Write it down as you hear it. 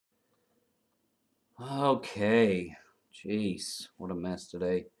Okay. Jeez, what a mess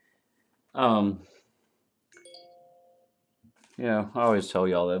today. Um, I always tell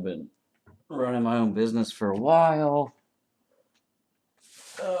y'all that I've been running my own business for a while.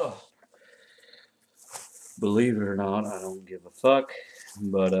 Oh, believe it or not, I don't give a fuck.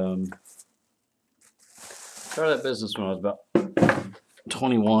 But started that business when I was about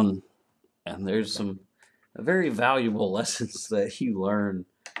 21, and there's some very valuable lessons that you learn.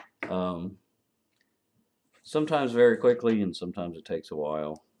 Um, sometimes very quickly, and sometimes it takes a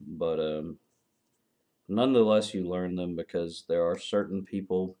while. But nonetheless, you learn them because there are certain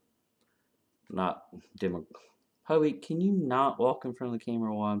people not demo. Hubby, can you not walk in front of the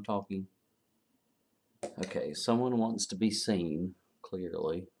camera while I'm talking? Okay, someone wants to be seen,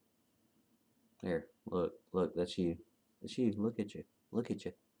 clearly. There, look, that's you. That's you. Look at you. Look at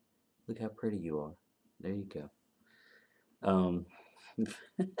you. Look how pretty you are. There you go. Um,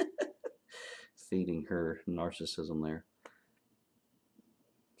 feeding her narcissism there.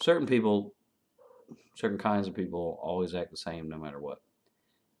 Certain people, certain kinds of people always act the same no matter what.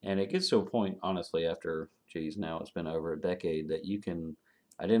 And it gets to a point, honestly, after, geez, now it's been over a decade, that you can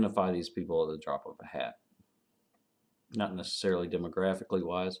identify these people at the drop of a hat. Not necessarily demographically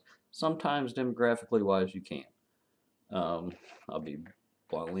wise. Sometimes demographically wise, you can. I'll be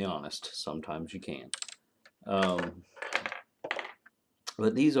bluntly honest. Sometimes you can. Um,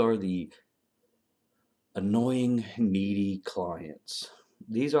 but these are the annoying, needy clients.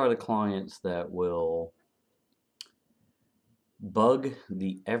 These are the clients that will bug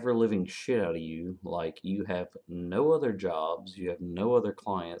the ever living shit out of you like you have no other jobs, you have no other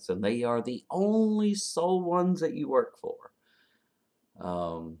clients, and they are the only sole ones that you work for.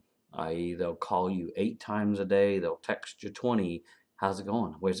 I.e., they'll call you 8 times a day, they'll text you 20. How's it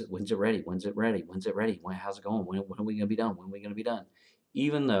going? When's it ready? When's it ready? When's it ready? How's it going? When are we going to be done? When are we going to be done?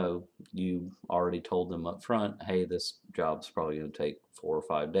 Even though you already told them up front, hey, this job's probably going to take 4 or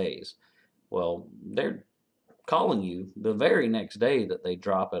 5 days. Well, they're calling you the very next day that they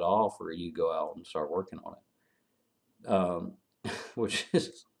drop it off or you go out and start working on it. Which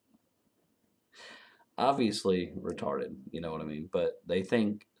is obviously retarded, you know what I mean? But they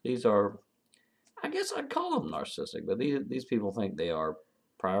think these are, I guess I'd call them narcissistic, but these people think they are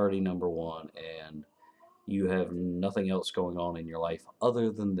priority number one and you have nothing else going on in your life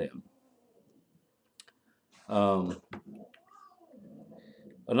other than them. Um,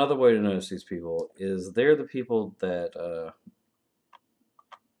 another way to notice these people is they're the people that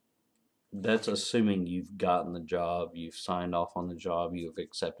that's assuming you've gotten the job, you've signed off on the job, you've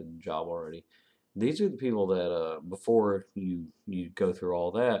accepted the job already. These are the people that before you go through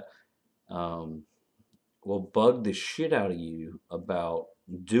all that, um, will bug the shit out of you about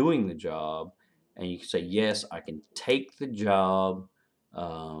doing the job, and you can say yes, I can take the job.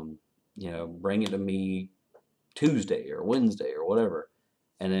 Um, bring it to me Tuesday or Wednesday or whatever,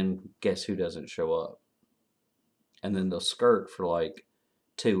 and then guess who doesn't show up? And then they'll skirt for like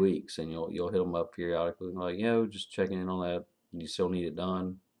 2 weeks, and you'll hit them up periodically, like, just checking in on that. You still need it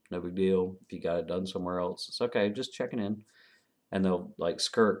done? No big deal. If you got it done somewhere else, it's okay. Just checking in. And they'll like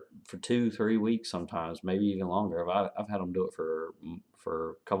skirt for 2, 3 weeks sometimes, maybe even longer. I've had them do it for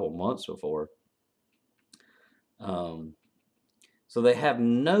a couple of months before. Um, so they have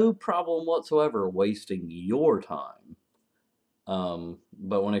no problem whatsoever wasting your time.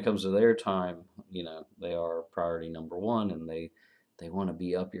 But when it comes to their time, they are priority number one, and they want to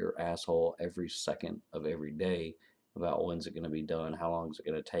be up your asshole every second of every day about when's it going to be done, how long is it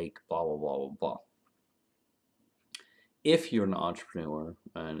going to take, blah blah blah blah blah. If you're an entrepreneur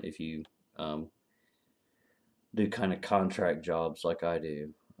and if you um, do kind of contract jobs like I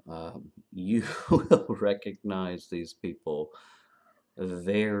do, you will recognize these people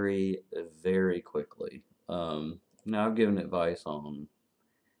very, very quickly. Now, I've given advice on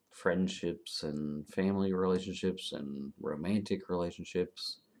friendships and family relationships and romantic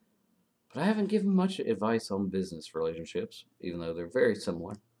relationships, but I haven't given much advice on business relationships, even though they're very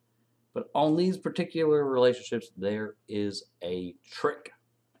similar. But on these particular relationships, there is a trick.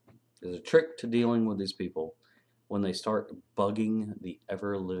 There's a trick to dealing with these people when they start bugging the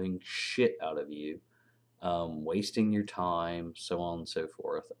ever living shit out of you, wasting your time, so on and so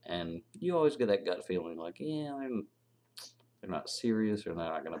forth. And you always get that gut feeling like, yeah, they're not serious, or they're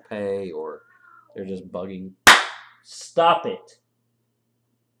not going to pay, or they're just bugging. Stop it.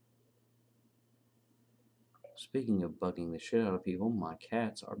 Speaking of bugging the shit out of people, my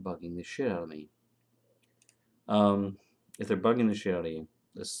cats are bugging the shit out of me. If they're bugging the shit out of you,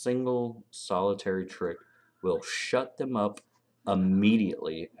 a single solitary trick will shut them up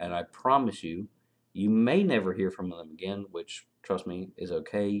immediately, and I promise you, you may never hear from them again, which, trust me, is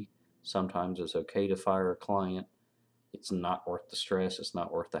okay. Sometimes it's okay to fire a client. It's not worth the stress. It's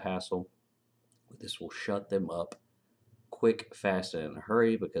not worth the hassle. This will shut them up quick, fast, and in a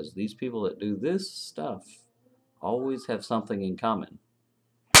hurry, because these people that do this stuff always have something in common.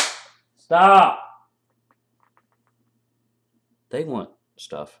 Stop! They want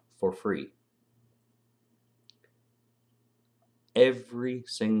stuff for free. Every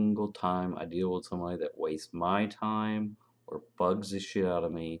single time I deal with somebody that wastes my time or bugs the shit out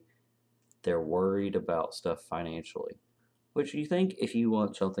of me, they're worried about stuff financially. Which you think, if you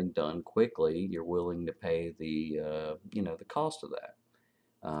want something done quickly, you're willing to pay the cost of that.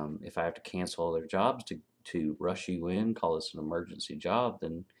 If I have to cancel other jobs to rush you in, call this an emergency job,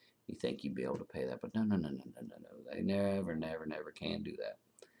 then you think you'd be able to pay that. But no, no, no, no, no, no, no. They never, never, never can do that.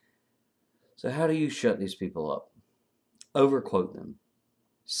 So how do you shut these people up? Overquote them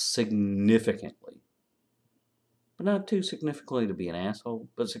significantly. But not too significantly to be an asshole,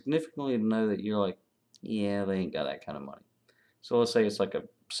 but significantly to know that you're like, yeah, they ain't got that kind of money. So let's say it's like a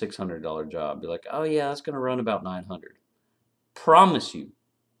 $600 job. You're like, oh yeah, that's going to run about 900. Promise you,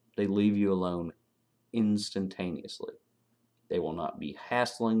 they leave you alone instantaneously. They will not be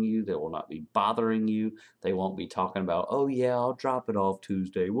hassling you. They will not be bothering you. They won't be talking about, oh yeah, I'll drop it off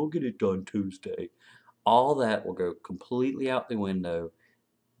Tuesday. We'll get it done Tuesday. All that will go completely out the window.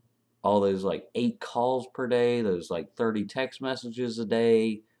 All those like 8 calls per day, those like 30 text messages a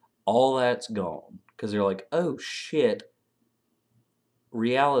day, all that's gone. Because they're like, oh shit,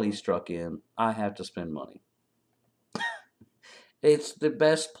 reality struck in. I have to spend money. It's the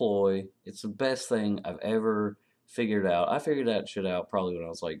best ploy. It's the best thing I've ever figured out. I figured that shit out probably when I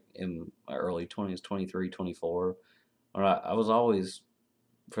was like in my early 20s, 23, 24. I was always,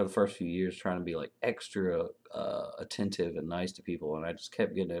 for the first few years, trying to be like extra attentive and nice to people, and I just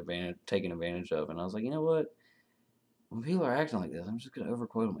kept getting taken advantage of. And I was like, you know what? When people are acting like this, I'm just gonna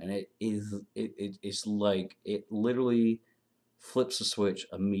overquote them, and it's like it literally flips the switch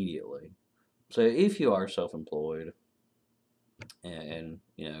immediately. So if you are self-employed and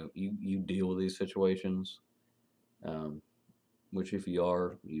you deal with these situations, um, which if you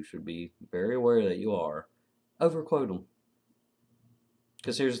are, you should be very aware that you are, overquote them.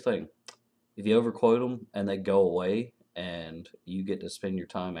 Because here's the thing. If you overquote them and they go away and you get to spend your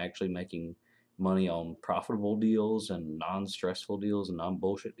time actually making money on profitable deals and non-stressful deals and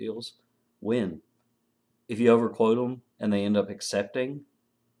non-bullshit deals, win. If you overquote them and they end up accepting,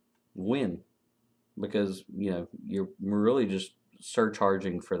 win. Because, you're really just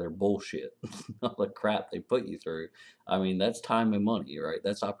surcharging for their bullshit, all the crap they put you through. I mean, that's time and money, right?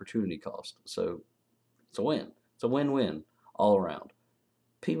 That's opportunity cost. So it's a win. It's a win-win all around.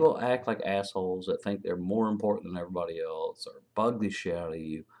 People act like assholes that think they're more important than everybody else or bug the shit out of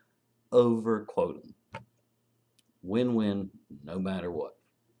you. Overquote them. Win-win no matter what.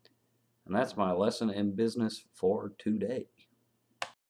 And that's my lesson in business for today.